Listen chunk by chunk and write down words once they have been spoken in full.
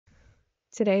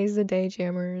Today's the day,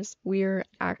 Jammers. We're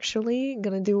actually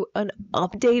gonna do an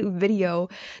update video.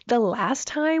 The last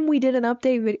time we did an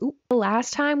update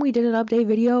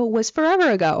video was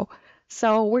forever ago.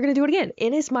 So we're gonna do it again.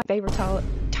 It is my favorite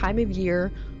time of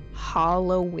year,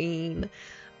 Halloween.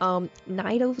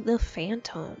 Night of the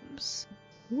Phantoms.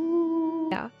 Ooh.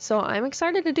 Yeah, so I'm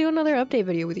excited to do another update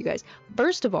video with you guys.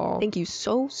 First of all, thank you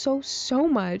so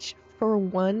much for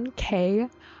 1K.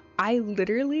 I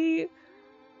literally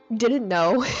didn't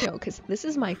know, because this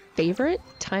is my favorite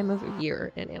time of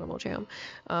year in Animal Jam.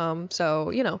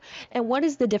 So, and what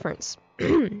is the difference,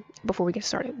 before we get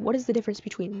started, what is the difference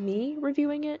between me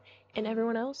reviewing it and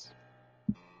everyone else?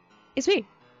 It's me,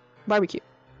 barbecue,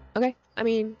 okay? I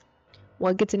mean,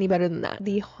 what gets any better than that?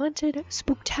 The Haunted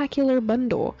Spooktacular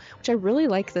bundle, which I really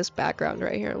like this background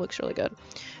right here. It looks really good.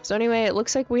 So anyway, it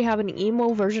looks like we have an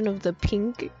emo version of the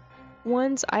pink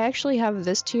ones. I actually have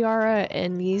this tiara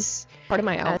and these part of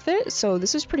my outfit, so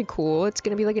this is pretty cool. It's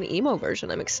gonna be like an emo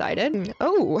version. I'm excited.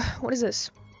 Oh, what is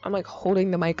this? I'm like holding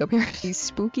the mic up here. The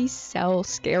Spooky Cell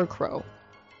Scarecrow.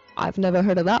 I've never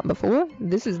heard of that before.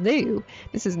 This is new.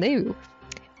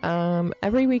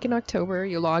 Every week in October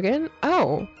you log in.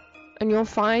 Oh, and you'll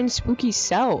find spooky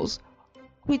cells.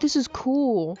 Wait, this is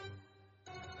cool.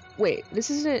 Wait, this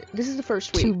is the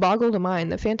first week. To boggle the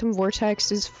mind, the Phantom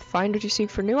Vortex is find what you seek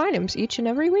for new items each and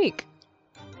every week.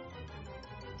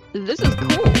 This is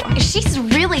cool. She's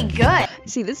really good.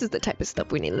 See, this is the type of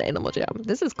stuff we need in the Animal Jam.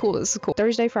 This is cool.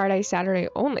 Thursday, Friday, Saturday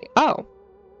only. Oh.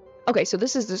 Okay, so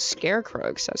this is the Scarecrow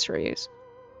accessories.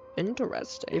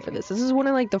 Interesting. For this is one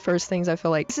of like the first things I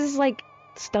feel like. This is like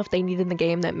stuff they need in the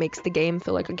game that makes the game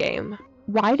feel like a game.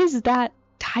 Why does that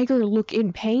tiger look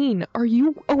in pain? Are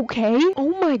you okay?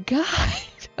 Oh my god.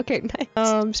 Okay,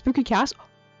 nice. Spooky Castle.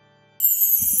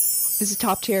 This is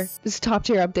top tier. This is top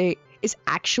tier update. It's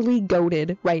actually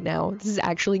goated right now. This is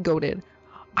actually goated.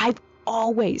 I've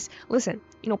always, listen,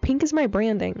 pink is my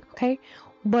branding, okay?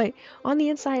 But on the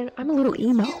inside, I'm a little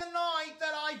emo.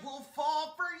 I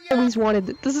always wanted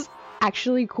this. This is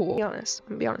actually cool. I'm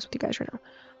gonna be honest with you guys right now.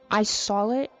 I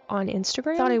saw it on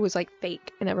Instagram. I thought it was like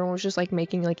fake, and everyone was just like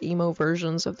making like emo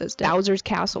versions of this Bowser's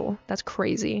Castle. That's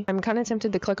crazy. I'm kind of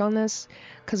tempted to click on this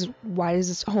because why does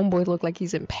this homeboy look like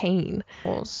he's in pain?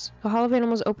 The Hall of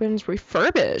Animals opens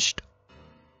refurbished.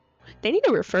 They need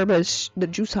to refurbish the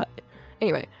Juice Hut.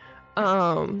 Anyway,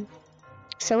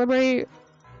 celebrate.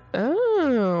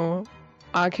 Oh,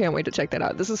 I can't wait to check that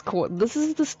out. This is cool. This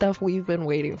is the stuff we've been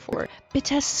waiting for.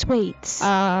 Bittersweet.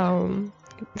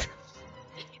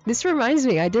 This reminds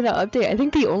me, I did an update. I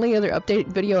think the only other update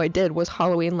video I did was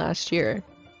Halloween last year.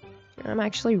 I'm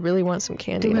actually really want some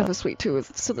candy. I have a sweet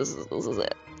tooth, so this is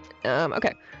it.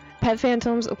 Okay. Pet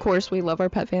Phantoms, of course, we love our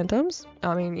Pet Phantoms.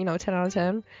 I mean, 10 out of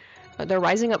 10. They're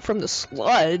rising up from the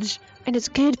sludge, and it's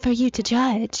good for you to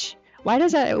judge. Why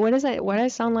does I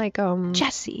sound like,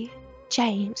 Jesse?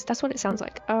 James. That's what it sounds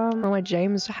like. I don't know why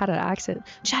James had an accent.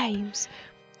 James.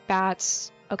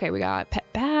 Bats. Okay, we got pet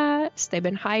bats. They've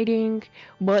been hiding,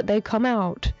 but they come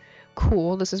out.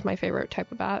 Cool. This is my favorite type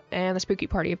of bat. And the spooky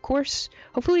party, of course.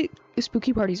 Hopefully the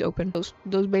spooky party's open.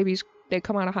 Those babies, they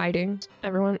come out of hiding.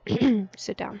 Everyone,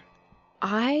 sit down.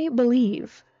 I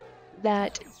believe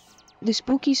that the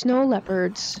spooky snow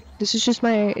leopards. This is just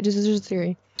a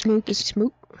theory.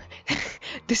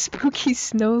 The spooky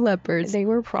snow leopards, they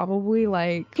were probably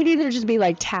like, could either just be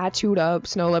like tattooed up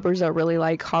snow leopards that really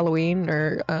like Halloween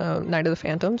or Night of the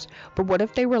Phantoms, but what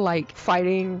if they were like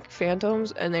fighting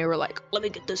phantoms and they were like, let me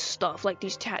get this stuff, like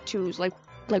these tattoos, like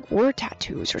war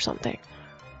tattoos or something.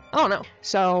 I don't know.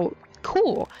 So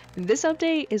cool. This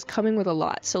update is coming with a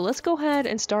lot, so let's go ahead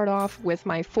and start off with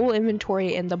my full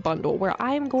inventory in the bundle, where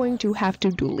I'm going to have to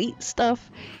delete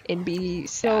stuff and be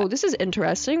sad. So this is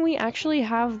interesting. We actually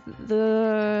have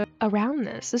the around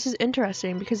this. This is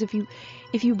interesting because if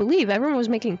you believe, everyone was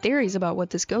making theories about what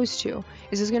this goes to.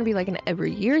 Is this going to be like an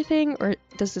every year thing, or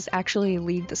does this actually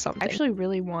lead to something? I actually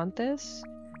really want this,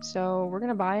 so we're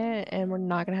gonna buy it, and we're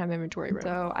not gonna have inventory room.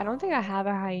 So I don't think I have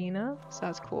a hyena, so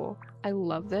that's cool. I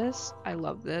love this. I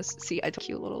love this. See, it's a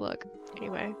cute little look.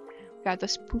 Anyway, we got the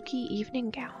spooky evening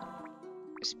gown.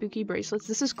 Spooky bracelets.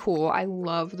 This is cool. I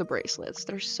love the bracelets.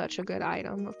 They're such a good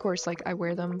item. Of course, like, I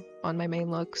wear them on my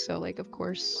main look, so, like, of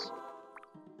course.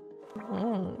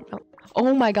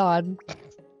 Oh my god.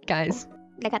 Guys.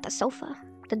 They got the sofa.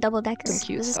 The double deckers. Some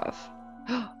cute stuff.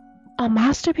 A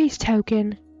masterpiece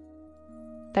token.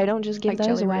 They don't just give like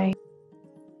those away.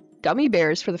 Gummy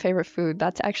bears for the favorite food.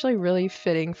 That's actually really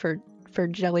fitting for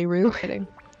Jelly Roux.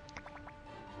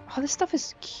 Oh, this stuff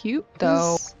is cute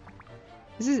though.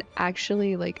 This is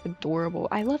actually like adorable.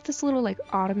 I love this little like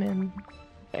ottoman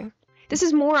thing. This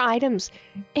is more items.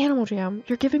 Animal Jam,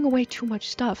 you're giving away too much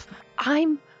stuff.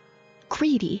 I'm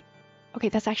greedy. Okay,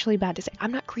 that's actually bad to say.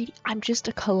 I'm not greedy. I'm just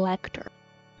a collector.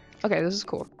 Okay, this is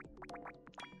cool.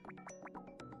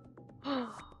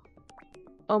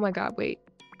 Oh my god, wait.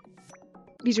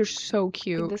 These are so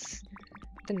cute.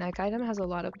 The neck item has a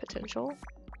lot of potential.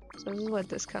 So this is what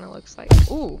this kind of looks like.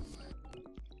 Ooh.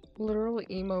 Literal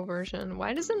emo version.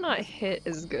 Why does it not hit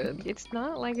as good? It's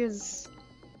not like as...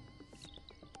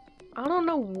 I don't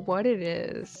know what it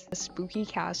is. A spooky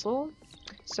castle.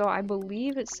 So I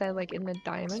believe it said like in the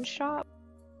diamond shop.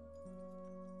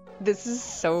 This is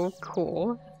so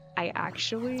cool. I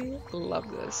actually love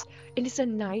this. And it's a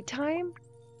nighttime.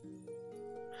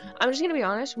 I'm just gonna be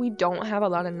honest, we don't have a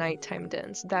lot of nighttime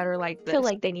dens that are like this. I feel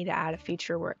like they need to add a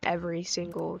feature where every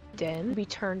single den be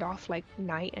turned off like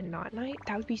night and not night.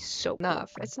 That would be so cool.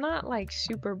 It's not like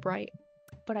super bright,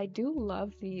 but I do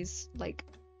love these like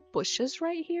bushes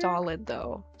right here. Solid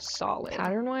though, solid.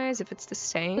 Pattern wise, if it's the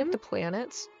same, like the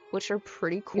planets, which are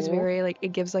pretty cool. It's very like,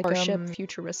 it gives like a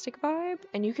futuristic vibe,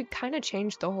 and you could kind of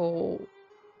change the whole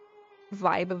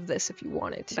vibe of this if you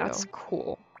wanted to. That's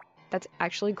cool. That's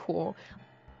actually cool.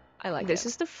 I like this.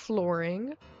 Is the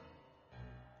flooring.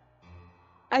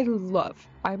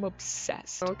 I'm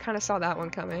obsessed. So I kind of saw that one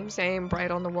coming. Same,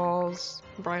 bright on the walls,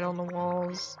 bright on the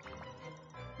walls.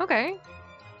 Okay.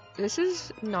 This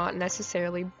is not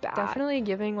necessarily bad. Definitely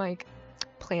giving like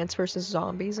Plants vs.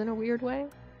 Zombies in a weird way.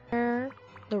 The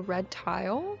red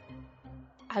tile.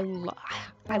 I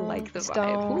like the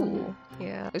vibe. Ooh.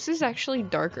 Yeah. This is actually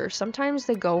darker. Sometimes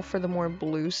they go for the more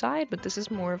blue side, but this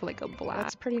is more of like a black.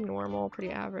 That's pretty normal,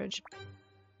 pretty average.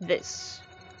 This.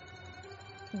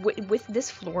 With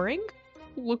this flooring,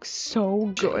 looks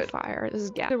so good. Fire. This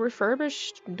is the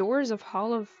refurbished doors of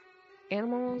Hall of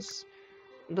Animals,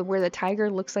 where the tiger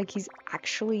looks like he's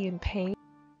actually in pain.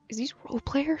 Is these role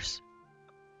players?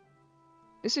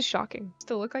 This is shocking.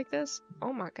 Still look like this?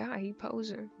 Oh my god, he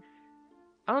posing.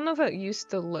 I don't know if it used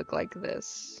to look like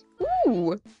this.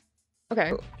 Ooh!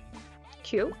 Okay.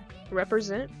 Cute.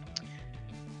 Represent.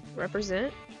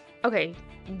 Okay,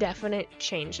 definite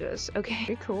changes. Okay.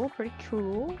 Pretty cool, pretty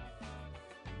cool.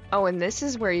 Oh, and this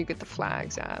is where you get the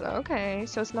flags at. Okay,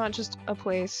 so it's not just a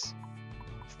place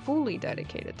fully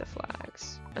dedicated to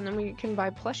flags. And then we can buy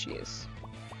plushies.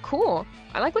 Cool.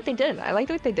 I like what they did. I like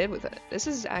what they did with it. This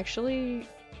is actually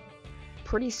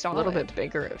pretty solid. A little bit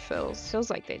bigger it feels. Feels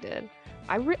like they did.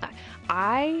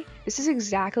 This is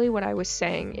exactly what I was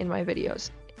saying in my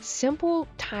videos. Simple,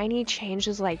 tiny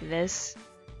changes like this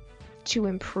to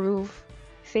improve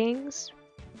things.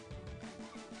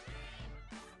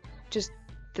 Just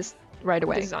this right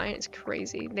away. Design is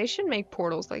crazy. They should make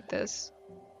portals like this.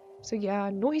 So yeah,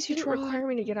 noisy didn't require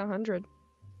me to get 100.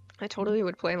 I totally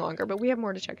would play longer, but we have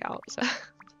more to check out, so.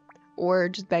 Or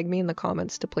just beg me in the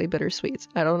comments to play Bittersweets.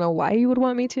 I don't know why you would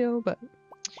want me to, but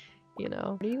you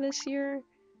know. This year,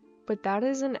 but that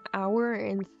is an hour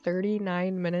and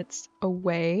 39 minutes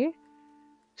away.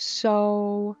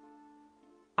 So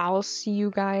I'll see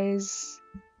you guys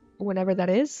whenever that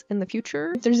is in the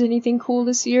future. If there's anything cool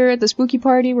this year at the spooky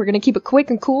party, we're gonna keep it quick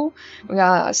and cool. We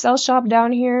got a sell shop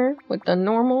down here with the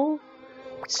normal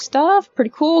stuff.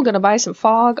 Pretty cool. Gonna buy some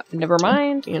fog. Never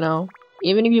mind, you know.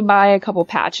 Even if you buy a couple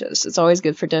patches, it's always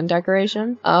good for den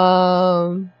decoration.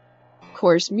 Of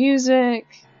course, music.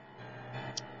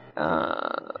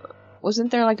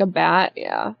 Wasn't there like a bat?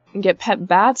 Yeah. You can get pet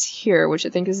bats here, which I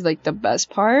think is like the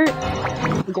best part.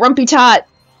 Grumpy Tot!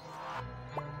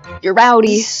 You're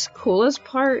rowdy. This coolest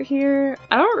part here.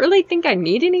 I don't really think I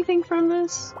need anything from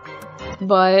this.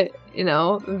 But, you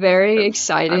know, very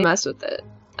exciting. I mess with it.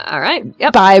 Alright,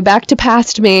 yep. Bye, back to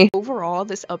past me. Overall,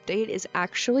 this update is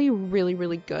actually really,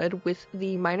 really good with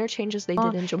the minor changes they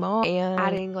did in Jamal and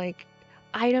adding like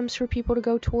items for people to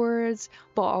go towards,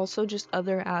 but also just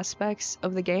other aspects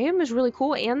of the game is really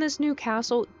cool. And this new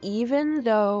castle, even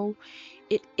though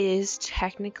it is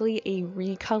technically a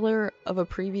recolor of a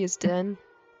previous den,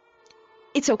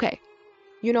 it's okay.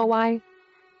 You know why?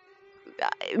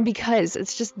 Because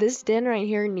it's just this den right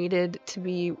here needed to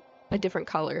be a different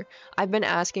color. I've been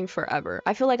asking forever.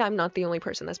 I feel like I'm not the only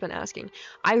person that's been asking.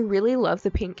 I really love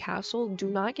the pink castle, do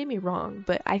not get me wrong,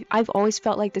 but I've always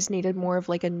felt like this needed more of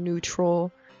like a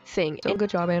neutral thing. So good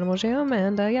job, Animal Jam,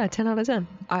 and yeah, 10 out of 10.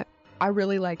 I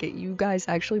really like it. You guys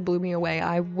actually blew me away.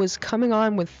 I was coming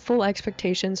on with full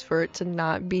expectations for it to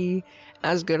not be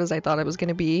as good as I thought it was going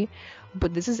to be,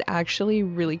 but this is actually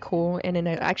really cool, and it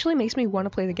actually makes me want to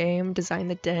play the game, design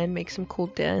the den, make some cool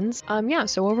dens. Yeah,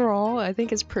 so overall I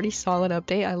think it's pretty solid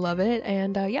update. I love it,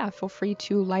 and yeah, feel free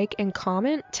to like and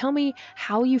comment. Tell me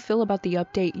how you feel about the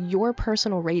update, your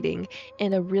personal rating,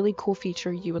 and a really cool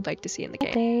feature you would like to see in the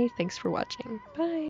game. Okay, thanks for watching. Bye.